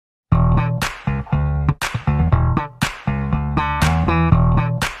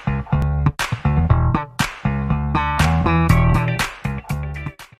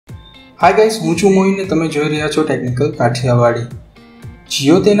Hi guys, હું છું મોહિન ને તમે જોઈ રહ્યા છો ટેકનિકલ કાઠિયાવાડી।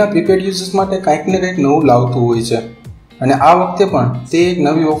 જીઓ તેના પ્રીપેડ યુઝર્સ માટે કંઈક ને કંઈક નવું લાવતું હોય છે અને આ વખતે પણ તે એક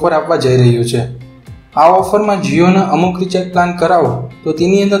નવી ઓફર આપવા જઈ રહ્યું છે। આ ઓફરમાં જીઓના અમુક રિચાર્જ પ્લાન કરાવો તો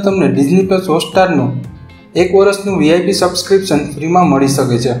તેની અંદર તમને Disney+Hotstar નું 1 વર્ષનું VIP સબસ્ક્રિપ્શન ફ્રીમાં મળી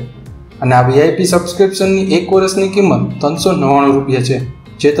શકે છે અને આ VIP સબસ્ક્રિપ્શનની 1 વર્ષની કિંમત 399 રૂપિયા છે,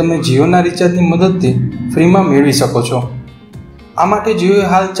 જે તમે જીઓના રિચાર્જની મદદથી ફ્રીમાં મેળવી શકો છો। આ માટે જીઓએ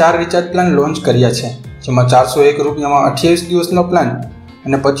હાલ 4 રિચાર્જ પ્લાન લોન્ચ કર્યા છે, જેમાં 401 રૂપિયામાં 28 દિવસનો પ્લાન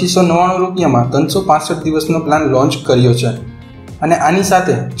અને 2599 રૂપિયામાં 365 દિવસનો પ્લાન લોન્ચ કર્યો છે અને આની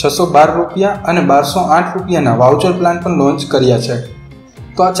સાથે 612 રૂપિયા અને 1208 રૂપિયાના વાઉચર પ્લાન પણ લોન્ચ કર્યા છે।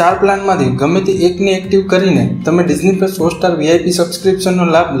 તો આ 4 પ્લાનમાંથી ગમે તે એકને એક્ટિવ કરીને તમે Disney+Hotstar VIP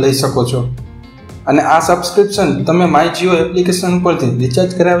સબસ્ક્રિપ્શનનો લાભ લઈ શકો છો અને આ સબસ્ક્રિપ્શન તમે માય જીઓ એપ્લિકેશન પરથી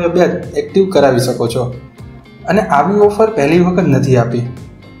રિચાર્જ કરાવ્યા બાદ એક્ટિવ કરાવી શકો છો અને આવી ઓફર પહેલી વખત નથી આપી।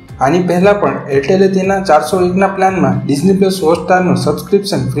 આની પહેલાં પણ એરટેલે તેના 401ના પ્લાનમાં Disney+Hotstar નું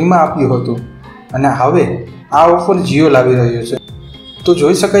સબસ્ક્રિપ્શન ફ્રીમાં આપ્યું હતું અને હવે આ ઓફર જીઓ લાવી રહ્યો છે। તો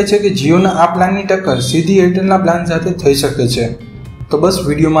જોઈ શકાય છે કે જીઓના આ પ્લાનની ટક્કર સીધી એરટેલના પ્લાન સાથે થઈ શકે છે। તો બસ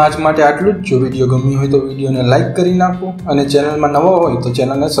વિડીયોમાં આજ માટે આટલું જ। જો વિડીયો ગમ્યો હોય તો વિડીયોને લાઇક કરી નાખો અને ચેનલમાં નવા હોય તો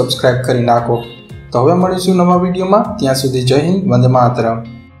ચેનલને સબસ્ક્રાઇબ કરી નાખો। તો હવે મળીશું નવા વિડીયોમાં, ત્યાં સુધી જય હિન્દ, વંદે માતરમ।